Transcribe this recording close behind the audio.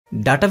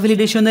Data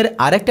ভ্যালিডেশনের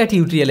আরেকটা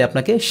টিউটোরিয়ালে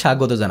আপনাকে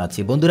স্বাগত জানাচ্ছি।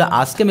 বন্ধুরা,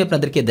 আজকে আমি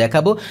আপনাদেরকে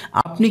দেখাবো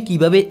আপনি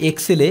কিভাবে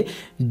এক্সেলে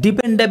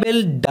dependable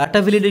data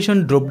validation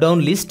dropdown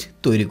list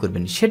তৈরি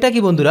করবেন। সেটা কি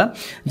বন্ধুরা,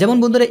 যেমন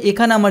বন্ধুরা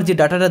এখানে আমার যে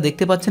ডাটাটা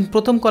দেখতে পাচ্ছেন,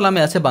 প্রথম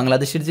কলামে আছে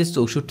বাংলাদেশের যে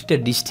 64টা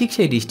ডিস্ট্রিক্ট,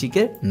 সেই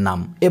ডিস্ট্রিক্টের নাম,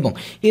 এবং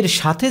এর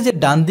সাথে যে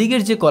ডান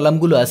দিকের যে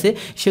কলামগুলো আছে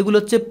সেগুলো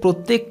হচ্ছে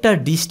প্রত্যেকটা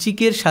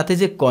ডিস্ট্রিক্টের সাথে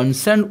যে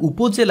কনসার্ন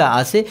উপজেলা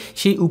আছে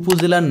সেই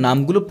উপজেলার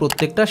নামগুলো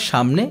প্রত্যেকটার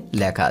সামনে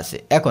লেখা আছে।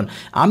 এখন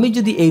আমি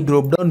যদি এই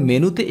ড্রপডাউন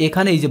মেনুতে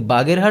এখানে এই যে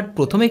বাগেরহাট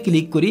প্রথমে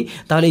ক্লিক করি,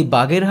 তাহলে এই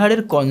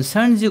বাগেরহাটের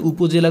কনসার্ন যে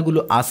উপজেলাগুলো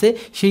আছে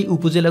সেই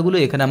উপজেলাগুলো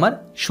এখানে আমার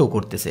শো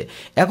করতেছে।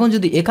 এখন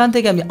যদি এখান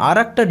থেকে আমি আর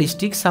একটা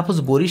ডিস্ট্রিক্ট সাপোজ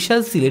বরিশাল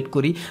সিলেক্ট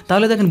করি,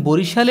 তাহলে দেখেন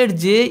বরিশালের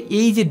যে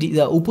এই যে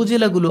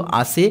উপজেলাগুলো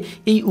আছে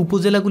এই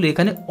উপজেলাগুলো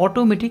এখানে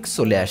অটোমেটিক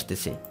চলে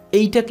আসতেছে।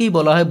 এইটাকেই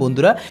বলা হয়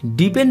বন্ধুরা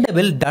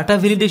dependable data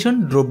validation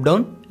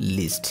dropdown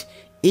list.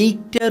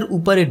 এইটার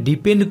উপরে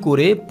ডিপেন্ড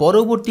করে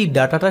পরবর্তী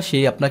ডাটাটা সে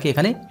আপনাকে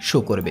এখানে শো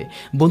করবে।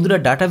 বন্ধুরা,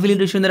 ডাটা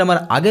ভ্যালিডেশনের আমার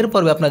আগের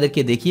পর্বে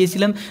আপনাদেরকে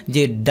দেখিয়েছিলাম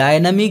যে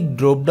dynamic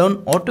dropdown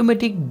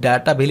automatic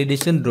data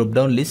validation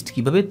dropdown list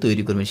কীভাবে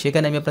তৈরি করবেন।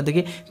 সেখানে আমি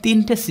আপনাদেরকে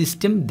 3টে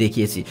সিস্টেম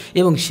দেখিয়েছি,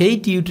 এবং সেই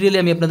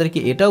টিউটোরিয়ালে আমি আপনাদেরকে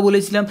এটাও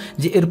বলেছিলাম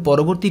যে এর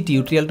পরবর্তী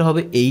টিউটোরিয়ালটা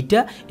হবে এইটা,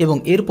 এবং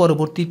এর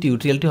পরবর্তী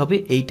টিউটোরিয়ালটি হবে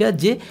এইটা,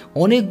 যে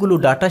অনেকগুলো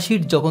ডাটা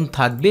শিট যখন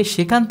থাকবে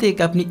সেখান থেকে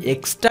আপনি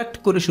এক্সট্রাক্ট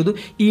করে শুধু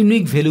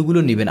ইউনিক ভ্যালুগুলো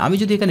নেবেন। আমি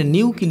যদি এখানে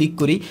নিউ ক্লিক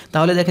করি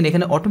তাহলে দেখেন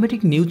এখানে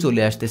অটোমেটিক নিউ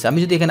চলে আসতেছে। আমি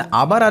যদি এখানে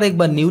আবার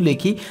আরেকবার নিউ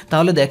লিখি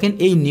তাহলে দেখেন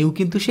এই নিউ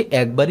কিন্তু সে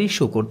একবারই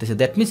শো করতেছে।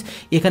 দ্যাট মিনস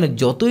এখানে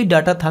যতই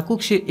ডাটা থাকুক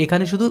সে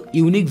এখানে শুধু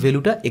ইউনিক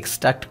ভ্যালুটা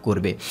এক্সট্রাক্ট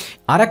করবে।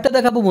 আর একটা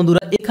দেখাবো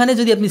বন্ধুরা, এখানে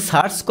যদি আপনি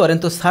সার্চ করেন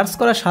তো সার্চ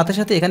করার সাথে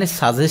সাথে এখানে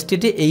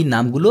সাজেস্টেডে এই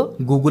নামগুলো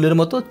গুগলের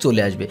মতো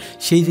চলে আসবে।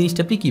 সেই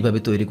জিনিসটা আপনি কীভাবে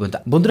তৈরি করবেন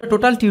বন্ধুরা,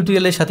 টোটাল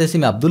টিউটোরিয়ালের সাথে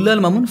আমি আব্দুল্লাহ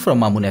মামুন ফ্রম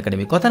মামুন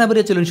একাডেমি। কথা না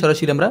বলে চলুন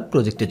সরাসরি আমরা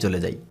প্রজেক্টে চলে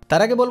যাই।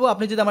 তার আগে বলবো,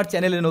 আপনি যদি আমার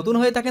চ্যানেলে নতুন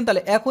হয়ে থাকেন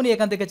তাহলে এখনই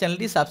এখান থেকে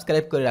চ্যানেলটি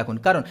সাবস্ক্রাইব করে রাখুন,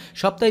 কারণ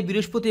সপ্তাহে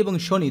বৃহস্পতি এবং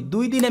শনি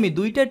 2 দিন আমি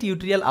 2টা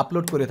টিউটোরিয়াল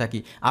আপলোড করে থাকি।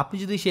 আপনি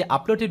যদি সেই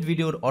আপলোডেড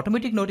ভিডিওর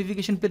অটোমেটিক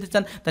নোটিফিকেশন পেতে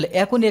চান তাহলে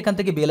এখনই এখান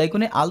থেকে বেল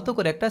আইকনে আলতো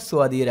করে একটা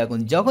সোয়া দিয়ে রাখুন।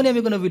 যখনই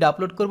আমি কোনো ভিডিও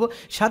আপলোড করব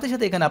সাথে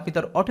সাথে এখানে আপনি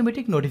তার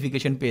অটোমেটিক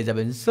নোটিফিকেশন পেয়ে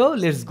যাবেন। So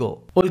let's go,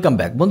 welcome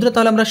back বন্ধুরা।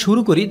 তাহলে আমরা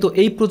শুরু করি। তো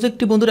এই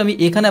প্রজেক্টটি বন্ধুরা আমি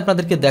এখানে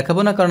আপনাদেরকে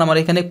দেখাবো না, কারণ আমার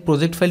এখানে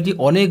প্রজেক্ট ফাইলটি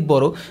অনেক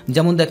বড়।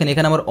 যেমন দেখেন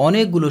এখানে আমার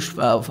অনেকগুলো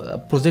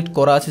প্রজেক্ট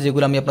করা আছে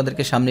যেগুলো আমি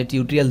আপনাদেরকে সামনে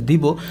টিউটোরিয়াল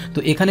দিব। তো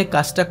এখানে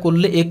কাজটা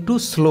করলে একটু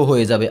স্লো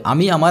হয়ে যাবে।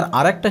 আমি আমার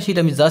আরেকটা শিট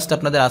আমি জাস্ট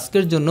আপনাদের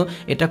আজকের জন্য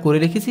এটা করে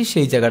রেখেছি,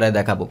 সেই জায়গাটায়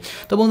দেখাবো।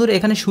 তো বন্ধুরা,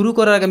 এখানে শুরু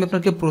করার আগে আমি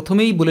আপনাকে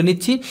প্রথমেই বলে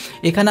নিচ্ছি,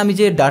 এখানে আমি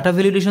যে ডাটা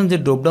ভ্যালিডেশন যে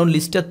ড্রপডাউন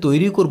লিস্টটা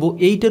তৈরি করব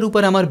এইটার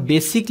উপরে আমার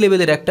বেসিক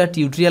লেভেলের একটা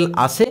টিউটোরিয়াল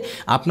আছে।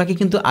 আপনাকে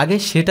কিন্তু আগে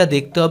সেটা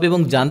দেখতে হবে এবং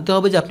জানতে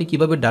হবে যে আপনি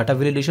কীভাবে ডাটা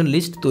ভ্যালিডেশন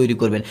লিস্ট তৈরি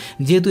করবেন।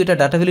 যেহেতু এটা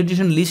ডাটা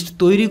ভ্যালিডেশন লিস্ট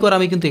তৈরি করা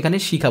আমি কিন্তু এখানে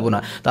শিখাবো না।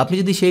 তো আপনি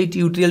যদি সেই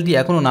টিউটোরিয়ালটি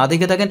এখনও না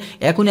দেখে থাকেন,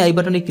 এখনই আই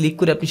বাটনে ক্লিক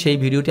করে আপনি সেই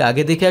ভিডিওটি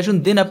আগে দেখে আসুন,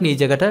 দেন আপনি এই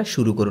জায়গাটা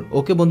শুরু করুন।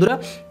 ওকে বন্ধুরা,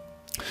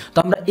 তো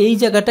আমরা এই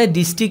জায়গাটায়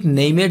ডিস্ট্রিক্ট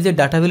নেইমের যে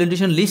ডাটা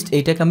ভ্যালিডেশন লিস্ট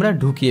এইটাকে আমরা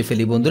ঢুকিয়ে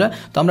ফেলি বন্ধুরা।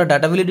 তো আমরা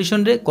ডাটা ভ্যালিডেশন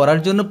করার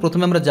জন্য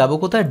প্রথমে আমরা যাব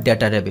কোথায়,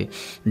 ডাটা ট্যাবে।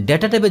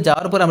 ডাটা ট্যাবে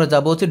যাওয়ার পর আমরা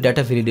যাব হচ্ছে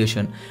ডাটা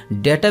ভ্যালিডেশন।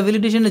 ডাটা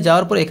ভ্যালিডেশনে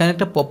যাওয়ার পর এখানে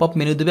একটা পপ আপ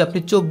মেনু দেবে, আপনি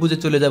চোখ বুঝে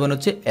চলে যাবেন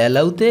হচ্ছে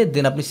অ্যালাউতে,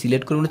 দেন আপনি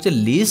সিলেক্ট করবেন হচ্ছে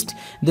লিস্ট,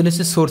 দেন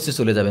হচ্ছে সোর্সে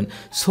চলে যাবেন।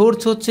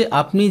 সোর্স হচ্ছে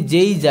আপনি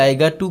যেই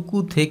জায়গাটুকু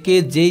থেকে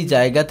যেই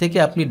জায়গা থেকে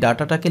আপনি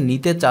ডাটাটাকে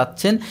নিতে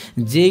চাচ্ছেন,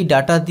 যেই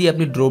ডাটা দিয়ে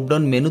আপনি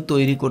ড্রপডাউন মেনু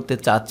তৈরি করতে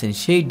চাচ্ছেন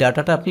সেই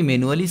ডাটাটা আপনি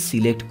ম্যানুয়ালি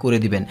সিলেক্ট করে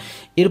দিবেন।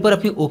 এরপর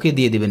আপনি ওকে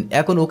দিয়ে দিবেন।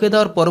 এখন ওকে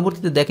দেওয়ার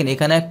পরবর্তীতে দেখেন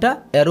এখানে একটা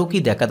অ্যারো কি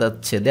দেখা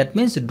যাচ্ছে, দ্যাট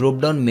মিনস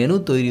ড্রপডাউন মেনু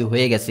তৈরি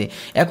হয়ে গেছে।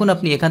 এখন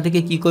আপনি এখান থেকে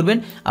কি করবেন,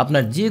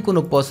 আপনার যে কোনো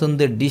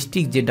পছন্দের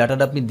ডিস্ট্রিক্ট যে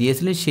ডাটাটা আপনি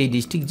দিয়েছিলেন সেই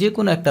ডিস্ট্রিক্ট যে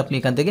কোনো একটা আপনি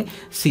এখান থেকে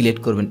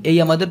সিলেক্ট করবেন। এই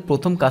আমাদের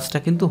প্রথম কাজটা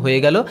কিন্তু হয়ে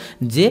গেল,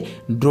 যে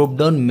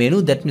dropdown menu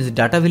that means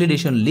data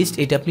validation list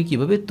এটা আপনি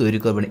কীভাবে তৈরি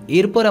করবেন।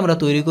 এরপর আমরা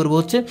তৈরি করব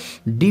হচ্ছে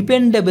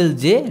ডিপেন্ডেবল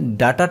যে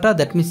ডাটাটা,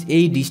 দ্যাট মিনস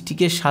এই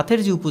ডিস্ট্রিক্টের সাথের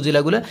যে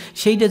উপজেলাগুলো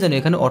সেইটা যেন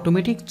এখানে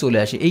অটোমেটিক চলে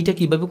আসে। এইটা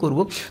কীভাবে করব,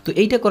 তো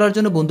এইটা করার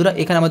জন্য বন্ধুরা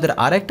এখানে আমাদের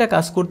আরেকটা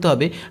কাজ করতে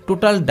হবে,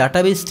 টোটাল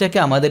ডাটাবেসটাকে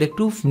আমাদের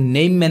একটু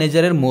নেম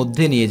ম্যানেজারের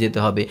মধ্যে নিয়ে যেতে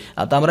হবে।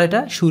 তো আমরা এটা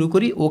শুরু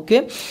করি। ওকে,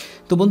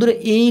 তো বন্ধুরা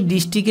এই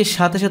ডিস্ট্রিক্টের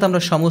সাথে সাথে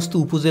আমরা সমস্ত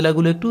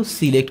উপজেলাগুলো একটু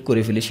সিলেক্ট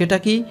করে ফেলি। সেটা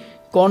কি,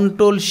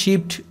 control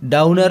shift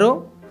down arrow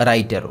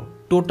right arrow,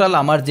 total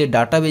আমার যে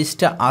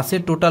ডাটাবেসটা আছে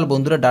টোটাল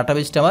বন্ধুরা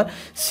ডাটাবেসটা আমার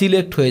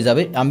সিলেক্ট হয়ে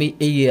যাবে। আমি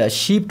এই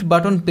শিফট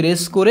বাটন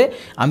প্রেস করে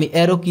আমি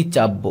অ্যারো কি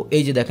চাপবো,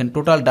 এই যে দেখেন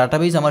টোটাল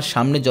ডাটাবেস আমার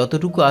সামনে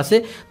যতটুকু আছে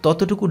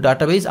ততটুকু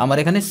ডাটাবেস আমার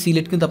এখানে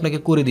সিলেক্ট কিন্তু আপনাকে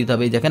করে দিতে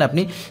হবে। এই দেখেন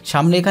আপনি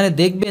সামনে এখানে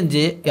দেখবেন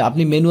যে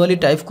আপনি ম্যানুয়ালি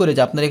টাইপ করে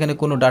যে আপনার এখানে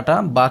কোনো ডাটা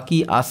বাকি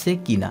আছে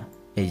কি না।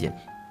 এই যে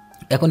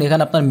এখন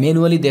এখানে আপনার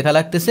ম্যানুয়ালি দেখা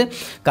লাগতেছে,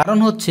 কারণ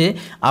হচ্ছে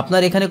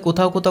আপনার এখানে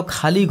কোথাও কোথাও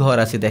খালি ঘর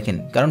আছে দেখেন,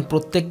 কারণ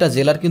প্রত্যেকটা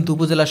জেলার কিন্তু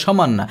উপজেলা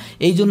সমান না,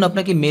 এই জন্য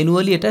আপনাকে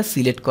ম্যানুয়ালি এটা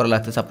সিলেক্ট করা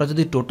লাগতেছে। আপনার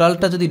যদি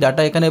টোটালটা যদি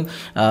ডাটা এখানে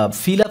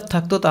ফিল আপ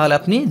থাকতো তাহলে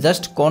আপনি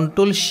just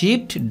control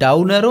shift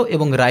down arrow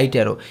এবং রাইট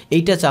অ্যারো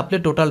এইটা চাপলে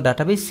টোটাল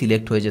ডাটাবেস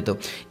সিলেক্ট হয়ে যেত।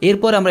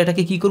 এরপর আমরা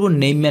এটাকে কী করবো,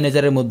 নেম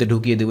ম্যানেজারের মধ্যে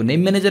ঢুকিয়ে দেবো।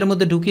 নেম ম্যানেজারের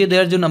মধ্যে ঢুকিয়ে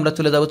দেওয়ার জন্য আমরা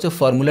চলে যাবো হচ্ছে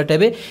ফর্মুলা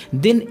ট্যাবে,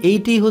 দেন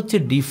এইটাই হচ্ছে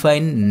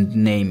ডিফাইন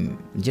নেম,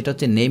 যেটা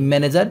হচ্ছে নেম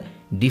ম্যানেজার।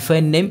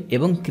 ডিফাইন নেম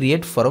এবং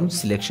ক্রিয়েট ফর্ম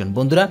সিলেকশন।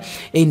 বন্ধুরা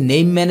এই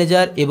নেম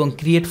ম্যানেজার এবং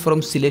ক্রিয়েট ফর্ম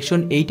সিলেকশন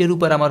এইটার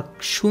উপর আমার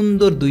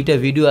সুন্দর দুইটা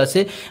ভিডিও আছে,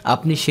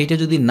 আপনি সেইটা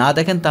যদি না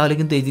দেখেন তাহলে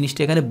কিন্তু এই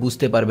জিনিসটা এখানে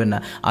বুঝতে পারবেন না।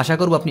 আশা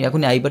করব আপনি এখন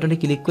আই বাটনে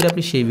ক্লিক করে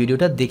আপনি সেই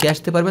ভিডিওটা দেখে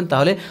আসতে পারবেন,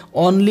 তাহলে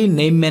অনলি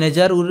নেম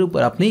ম্যানেজার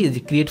উপর আপনি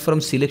ক্রিয়েট ফর্ম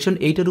সিলেকশন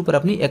এইটার উপর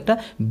আপনি একটা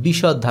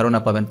বিশদ ধারণা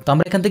পাবেন। তো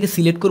আমরা এখান থেকে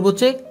সিলেক্ট করবো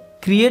হচ্ছে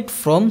ক্রিয়েট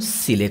ফ্রম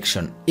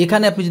সিলেকশন।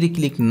 এখানে আপনি যদি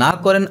ক্লিক না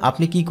করেন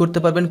আপনি কি করতে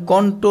পারবেন,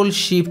 কন্ট্রোল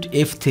শিফট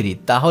F3,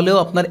 তাহলেও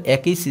আপনার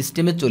একই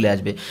সিস্টেমে চলে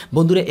আসবে।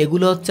 বন্ধুরা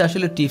এগুলো হচ্ছে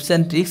আসলে tips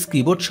and tricks,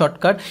 keyboard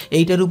shortcut.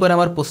 এইটার উপর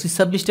আমার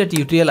 25-26টা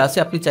টিউটোরিয়াল আছে,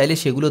 আপনি চাইলে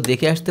সেগুলো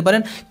দেখে আসতে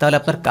পারেন, তাহলে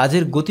আপনার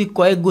কাজের গতি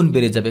কয়েক গুণ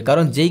বেড়ে যাবে।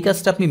 কারণ যেই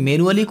কাজটা আপনি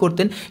ম্যানুয়ালি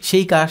করতেন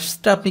সেই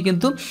কাজটা আপনি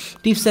কিন্তু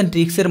টিপস অ্যান্ড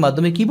ট্রিক্সের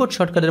মাধ্যমে, কিবোর্ড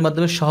শর্টকাটের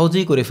মাধ্যমে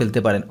সহজেই করে ফেলতে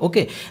পারেন।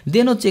 ওকে,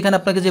 দেন হচ্ছে এখানে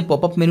আপনাকে যে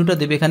পপ আপ মেনুটা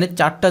দেবে, এখানে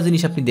 4টা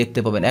জিনিস আপনি দেখতে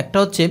পাবেন। একটা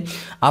হচ্ছে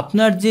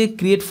আপনার যে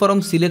ক্রিয়েট ফর্ম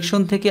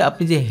সিলেকশন থেকে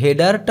আপনি যে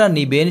হেডারটা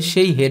নেবেন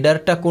সেই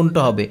হেডারটা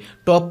কোনটা হবে,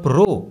 টপ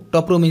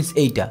রো মিন্স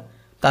এইটা,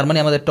 তার মানে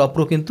আমাদের টপ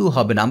রো কিন্তু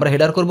হবে না। আমরা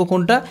হেডার করব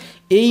কোনটা,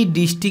 এই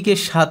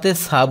ডিস্ট্রিক্টের সাথে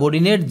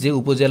সাবঅর্ডিনেট যে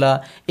উপজেলা,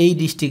 এই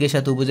ডিস্ট্রিক্টের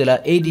সাথে উপজেলা,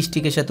 এই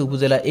ডিস্ট্রিক্টের সাথে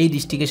উপজেলা, এই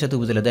ডিস্ট্রিক্টের সাথে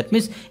উপজেলা, দ্যাট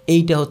মিন্স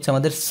এইটা হচ্ছে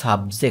আমাদের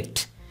সাবজেক্ট,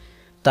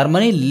 তার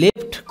মানে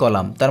লেফট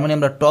কলাম, তার মানে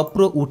আমরা টপ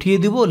রো উঠিয়ে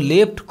দিব,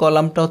 লেফট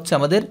কলামটা হচ্ছে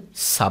আমাদের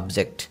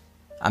সাবজেক্ট।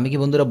 আমি কি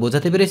বন্ধুরা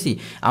বোঝাতে পেরেছি?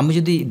 আমি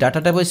যদি ডাটা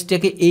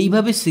টাইপসটাকে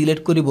এইভাবে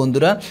সিলেক্ট করি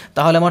বন্ধুরা,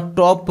 তাহলে আমার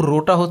টপ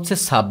রোটা হচ্ছে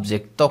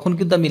সাবজেক্ট, তখন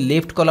কিন্তু আমি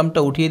লেফট কলামটা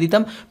উঠিয়ে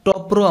দিতাম,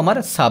 টপ রো আমার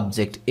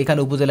সাবজেক্ট, এখানে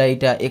উপজেলা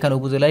এইটা, এখানে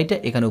উপজেলা এইটা,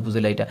 এখানে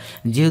উপজেলা এইটা।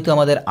 যেহেতু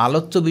আমাদের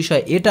আলোচ্য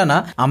বিষয় এটা না,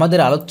 আমাদের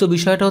আলোচ্য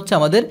বিষয়টা হচ্ছে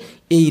আমাদের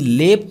এই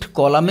লেফট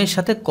কলামের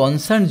সাথে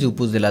কনসার্ন যে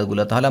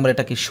উপজেলাগুলো, তাহলে আমরা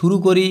এটাকে শুরু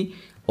করি।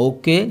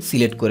 ওকে,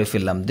 সিলেক্ট করে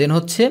ফেললাম। দেন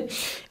হচ্ছে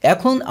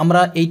এখন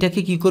আমরা এইটাকে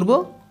কি করব,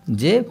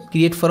 যে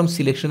ক্রিয়েট ফর্ম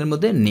সিলেকশনের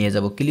মধ্যে নিয়ে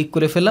যাব, ক্লিক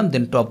করে ফেললাম।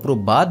 দেন টপ রো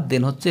বাদ,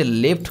 দেন হচ্ছে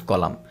লেফট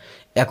কলাম।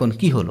 এখন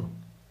কি হলো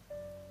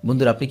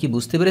বন্ধুরা, আপনি কি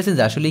বুঝতে পেরেছেন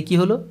যে আসলে কি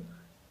হলো?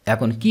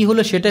 এখন কি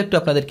হলো সেটা একটু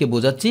আপনাদেরকে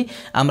বোঝাচ্ছি।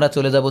 আমরা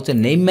চলে যাব হচ্ছে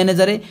নেম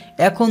ম্যানেজারে।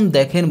 এখন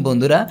দেখেন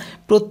বন্ধুরা,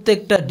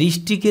 প্রত্যেকটা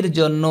ডিস্ট্রিক্টের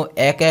জন্য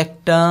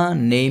একটা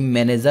name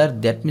manager,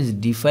 that means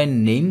define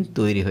name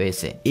তৈরি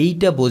হয়েছে।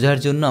 এইটা বোঝার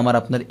জন্য আমার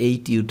আপনার এই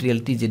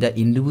টিউটোরিয়ালটি যেটা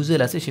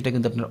ইন্ডিভিজুয়াল আছে সেটা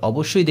কিন্তু আপনার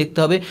অবশ্যই দেখতে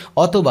হবে,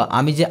 অথবা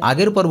আমি যে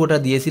আগের পর্বটা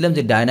দিয়েছিলাম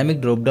যে ডাইনামিক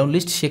ড্রপডাউন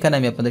লিস্ট, সেখানে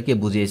আমি আপনাদেরকে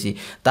বুঝিয়েছি।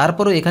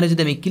 তারপরেও এখানে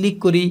যদি আমি ক্লিক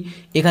করি,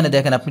 এখানে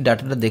দেখেন আপনি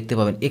ডাটাটা দেখতে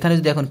পাবেন। এখানে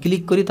যদি এখন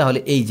ক্লিক করি তাহলে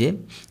এই যে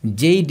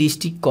যেই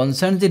ডিস্ট্রিক্ট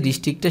কনসার্ন যে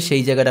ডিস্ট্রিক্টটা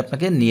সেই জায়গাটা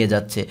আপনাকে নিয়ে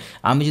যাচ্ছে।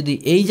 আমি যদি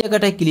এই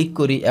জায়গাটায় ক্লিক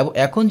করি এবং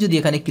এখন যদি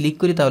এখানে ক্লিক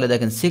করি তাহলে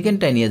দেখেন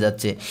সেকেন্ডটায় নিয়ে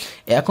যাচ্ছে।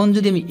 এখন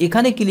যদি আমি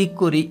এখানে ক্লিক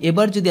করি,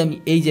 এবার যদি আমি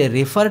এই যে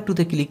রেফার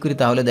টুতে ক্লিক করি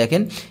তাহলে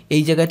দেখেন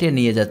এই জায়গাটায়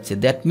নিয়ে যাচ্ছে।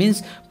 দ্যাট মিন্স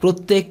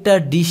প্রত্যেকটা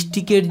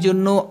ডিস্ট্রিক্টের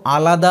জন্য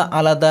আলাদা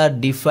আলাদা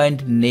defined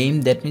name,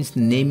 that means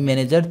name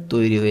manager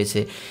তৈরি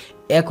হয়েছে।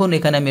 এখন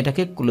এখানে আমি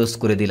এটাকে ক্লোজ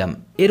করে দিলাম।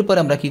 এরপর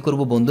আমরা কি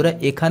করব বন্ধুরা,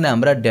 এখানে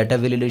আমরা ডেটা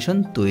ভ্যালিডেশন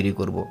তৈরি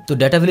করব। তো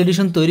ডেটা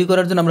ভ্যালিডেশন তৈরি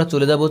করার জন্য আমরা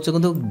চলে যাব হচ্ছে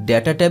কিন্তু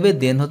ডেটা ট্যাবে,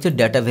 দেন হচ্ছে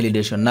ডেটা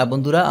ভ্যালিডেশন। না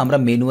বন্ধুরা, আমরা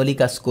ম্যানুয়ালি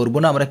কাজ করব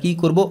না, আমরা কি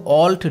করব,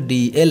 অল্ট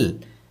DL,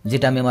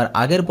 যেটা আমি আমার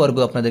আগের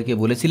পর্বে আপনাদেরকে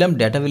বলেছিলাম,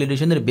 ডেটা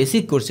ভ্যালিডেশনের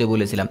বেসিক কোর্সে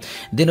বলেছিলাম।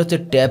 দেন হচ্ছে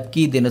ট্যাব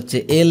কি, দেন হচ্ছে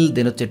L,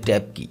 দেন হচ্ছে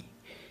ট্যাব কি।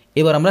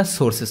 এবার আমরা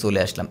সোর্সে চলে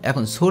আসলাম।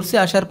 এখন সোর্সে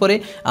আসার পরে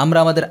আমরা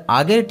আমাদের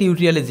আগের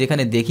টিউটোরিয়ালে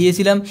যেখানে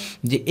দেখিয়েছিলাম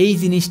যে এই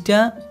জিনিসটা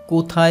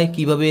কোথায়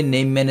কিভাবে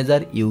নেম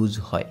ম্যানেজার ইউজ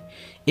হয়,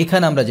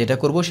 এখানে আমরা যেটা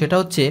করব সেটা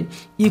হচ্ছে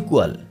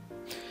ইকুয়াল।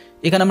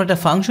 এখানে আমরা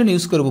একটা ফাংশন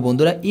ইউজ করব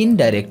বন্ধুরা,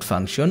 ইনডাইরেক্ট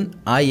ফাংশন,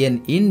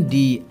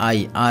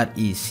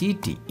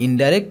 INDIRECT,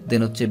 ইনডাইরেক্ট,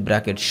 দেন হচ্ছে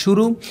ব্র্যাকেট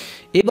শুরু।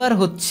 এবার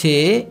হচ্ছে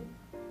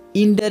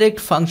ইনডাইরেক্ট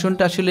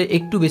ফাংশনটা আসলে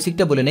একটু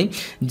বেসিকটা বলে নেই,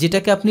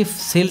 যেটাকে আপনি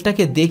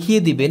সেলটাকে দেখিয়ে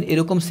দিবেন,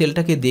 এরকম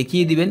সেলটাকে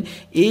দেখিয়ে দিবেন,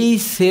 এই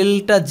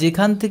সেলটা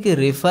যেখান থেকে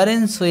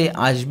রেফারেন্স হয়ে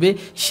আসবে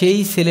সেই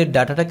সেলের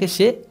ডাটাটাকে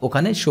সে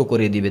ওখানে শো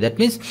করে দিবে, দ্যাট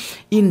মিন্স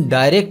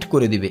ইনডাইরেক্ট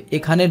করে দিবে,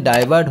 এখানে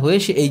ডাইভার্ট হয়ে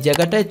সে এই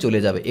জায়গাটায় চলে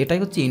যাবে। এটাই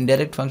হচ্ছে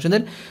ইনডাইরেক্ট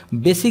ফাংশনের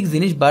বেসিক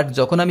জিনিস। বাট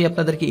যখন আমি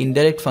আপনাদেরকে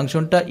ইনডাইরেক্ট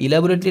ফাংশনটা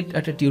ইলাবোরেটলি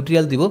একটা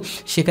টিউটোরিয়াল দিব,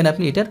 সেখানে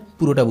আপনি এটার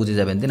পুরোটা বুঝে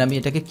যাবেন। দেন আমি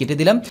এটাকে কেটে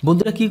দিলাম।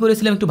 বন্ধুরা কি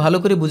করেছিলাম একটু ভালো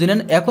করে বুঝে নেন।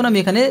 এখন আমি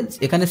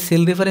এখানে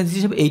সেল রেফারেন্স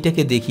হিসেবে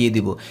এইটাকে দেখিয়ে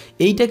দিব।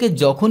 এইটাকে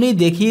যখনই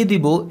দেখিয়ে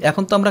দিব,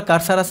 এখন তো আমরা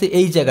কারসার আছে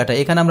এই জায়গাটা,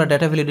 এখানে আমরা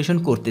ডেটা ভ্যালিডেশন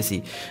করতেছি,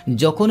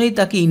 যখনই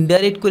তাকে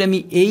ইনডাইরেক্ট করে আমি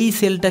এই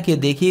সেলটাকে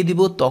দেখিয়ে দিব,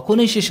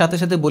 তখনই সে সাথে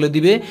সাথে বলে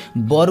দিবে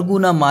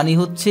বরগুনা মানি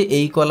হচ্ছে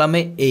এই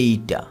কলামে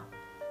এইটা।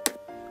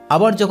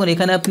 আবার যখন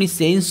এখানে আপনি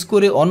চেঞ্জ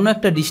করে অন্য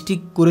একটা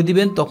ডিস্ট্রিক্ট করে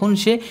দিবেন, তখন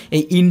সে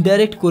এই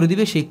ইনডাইরেক্ট করে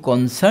দিবে সেই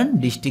কনসার্ন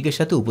ডিস্ট্রিক্টের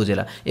সাথে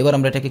উপজেলা। এবার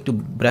আমরা এটাকে একটু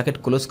ব্র্যাকেট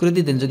ক্লোজ করে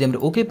দিই। দেন যদি আমরা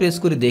ওকে প্রেস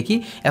করে দেখি,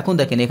 এখন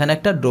দেখেন এখানে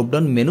একটা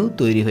ড্রপডাউন মেনু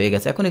তৈরি হয়ে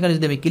গেছে। এখন এখানে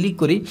যদি আমি ক্লিক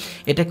করি,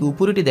 এটাকে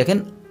উপরেটি দেখেন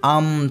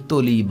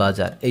আমতলি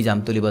বাজার, এই যে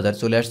আমতলি বাজার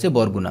চলে আসছে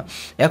বরগুনা।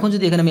 এখন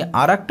যদি এখানে আমি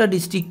আর একটা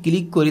ডিস্ট্রিক্ট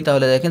ক্লিক করি,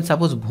 তাহলে দেখেন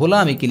সাপোজ ভোলা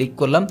আমি ক্লিক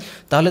করলাম,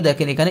 তাহলে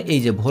দেখেন এখানে এই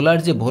যে ভোলার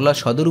যে ভোলা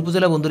সদর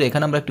উপজেলা বন্ধুরা,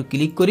 এখানে আমরা একটু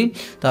ক্লিক করি,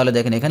 তাহলে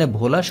দেখেন এখানে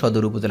ভোলা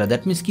সদর উপজেলা।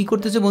 দ্যাট মিন্স কি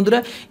করতেছে বন্ধুরা,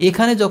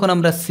 এখানে যখন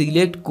আমরা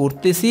সিলেক্ট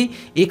করতেছি,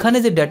 এখানে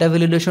যে ডেটা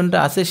ভ্যালিডেশনটা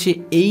আছে সে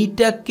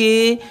এইটাকে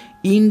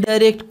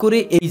ইনডাইরেক্ট করে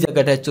এই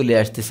জায়গাটায় চলে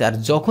আসতেছে। আর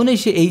যখনই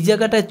সে এই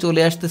জায়গাটায়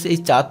চলে আসতেছে এই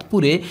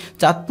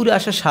চাঁদপুরে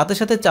আসার সাথে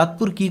সাথে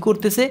চাঁদপুর কি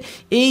করতেছে,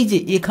 এই যে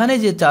এখানে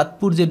যে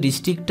চাঁদপুর যে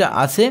ডিস্ট্রিক্টটা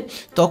আছে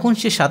তখন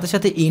সে সাথে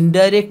সাথে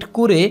ইনডাইরেক্ট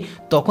করে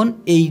তখন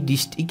এই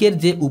ডিস্ট্রিক্টের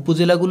যে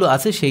উপজেলাগুলো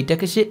আছে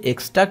সেইটাকে সে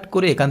এক্সট্রাক্ট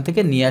করে এখান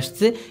থেকে নিয়ে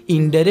আসছে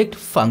ইনডাইরেক্ট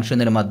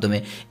ফাংশনের মাধ্যমে।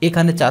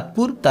 এখানে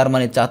চাঁদপুর, তার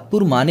মানে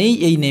চাঁদপুর মানেই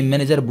এই নেম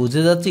ম্যানেজার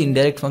বুঝে যাচ্ছে,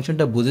 ইনডাইরেক্ট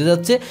ফাংশনটা বুঝে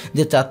যাচ্ছে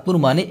যে চাঁদপুর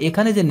মানে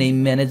এখানে যে নেম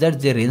ম্যানেজার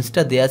যে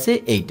রেঞ্জটা দেওয়া আছে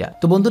এইটা।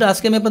 তো বন্ধুরা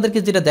আজকে আমি আপনাদেরকে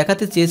যেটা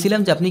দেখাতে চেয়েছিলাম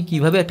যে আপনি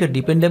কিভাবে একটা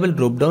ডিপেন্ডেবল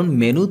ড্রপডাউন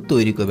মেনু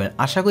তৈরি করবেন।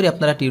 আশা করি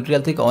আপনারা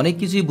টিউটোরিয়াল থেকে অনেক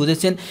কিছুই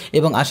বুঝেছেন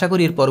এবং আশা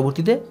করি এর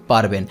পরবর্তীতে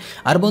পারবেন।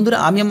 আর বন্ধুরা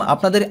আমি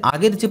আপনাদের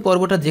আগের যে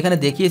পর্বটা যেখানে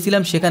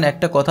দেখিয়েছিলাম সেখানে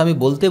একটা কথা আমি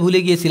বলতে ভুলে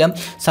গিয়েছিলাম।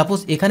 সাপোজ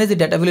এখানে যে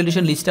ডাটা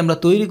ভ্যালিডেশন লিস্ট আমরা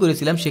তৈরি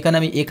করেছিলাম সেখানে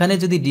আমি এখানে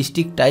যদি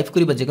ডিস্ট্রিক্ট টাইপ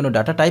করি বা যে কোনো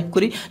ডাটা টাইপ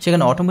করি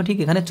সেখানে অটোমেটিক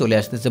এখানে চলে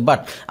আসতেছে। বাট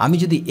আমি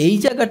যদি এই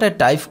জায়গাটায়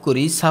টাইপ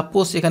করি,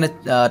 সাপোজ এখানে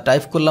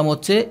টাইপ করলাম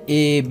হচ্ছে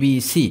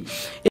ABC,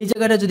 এই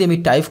জায়গাটা যদি আমি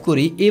টাইপ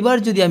করি, এবার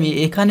যদি আমি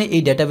এখানে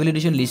এই ডাটা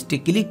ভ্যালিডেশন লিস্টে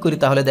ক্লিক করি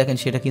তাহলে দেখেন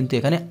সেটা কিন্তু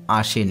এখানে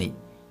আসেনি।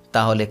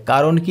 তাহলে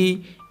কারণ কি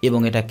এবং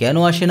এটা কেন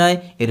আসে নাই,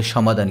 এর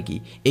সমাধান কি,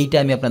 এইটা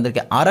আমি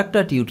আপনাদেরকে আর একটা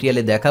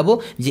টিউটোরিয়ালে দেখাবো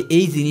যে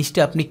এই জিনিসটা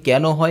আপনি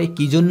কেন হয়,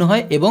 কী জন্য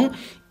হয়। এবং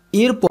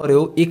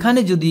এরপরেও এখানে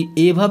যদি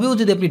এভাবেও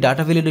যদি আপনি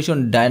ডাটা ভ্যালিডেশন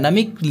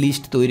ডায়নামিক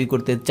লিস্ট তৈরি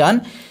করতে চান,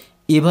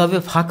 এভাবে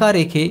ফাঁকা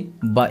রেখে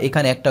বা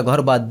এখানে একটা ঘর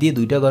বাদ দিয়ে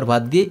দুইটা ঘর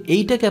বাদ দিয়ে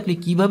এইটাকে আপনি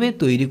কিভাবে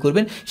তৈরি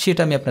করবেন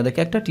সেটা আমি আপনাদেরকে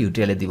একটা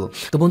টিউটোরিয়ালে দিব।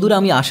 তো বন্ধুরা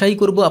আমি আশাই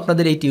করব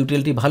আপনাদের এই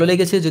টিউটোরিয়ালটি ভালো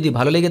লেগেছে। যদি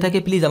ভালো লেগে থাকে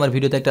প্লিজ আমার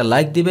ভিডিওতে একটা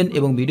লাইক দিবেন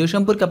এবং ভিডিও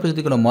সম্পর্কে আপনার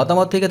যদি কোনো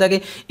মতামত থেকে থাকে,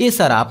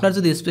 এছাড়া আপনার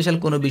যদি স্পেশাল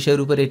কোনো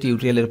বিষয়ের উপরে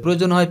টিউটোরিয়ালের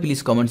প্রয়োজন হয় প্লিজ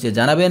কমেন্টসে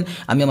জানাবেন।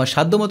 আমি আমার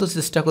সাধ্যমতো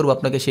চেষ্টা করব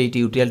আপনাকে সেই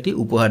টিউটোরিয়ালটি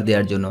উপহার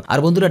দেওয়ার জন্য। আর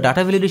বন্ধুরা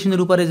ডাটা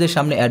ভ্যালিডেশনের উপরে যে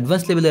সামনে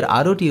অ্যাডভান্স লেভেলের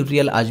আরও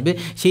টিউটোরিয়াল আসবে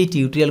সেই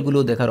টিউটোরিয়ালগুলো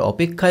দেখার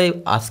অপেক্ষায়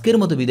আজকের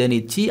মতো বিদায়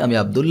নিচ্ছি। আমি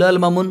আব্দুল্লাহ আল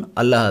মামুন।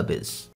 আল্লাহ হাফেজ।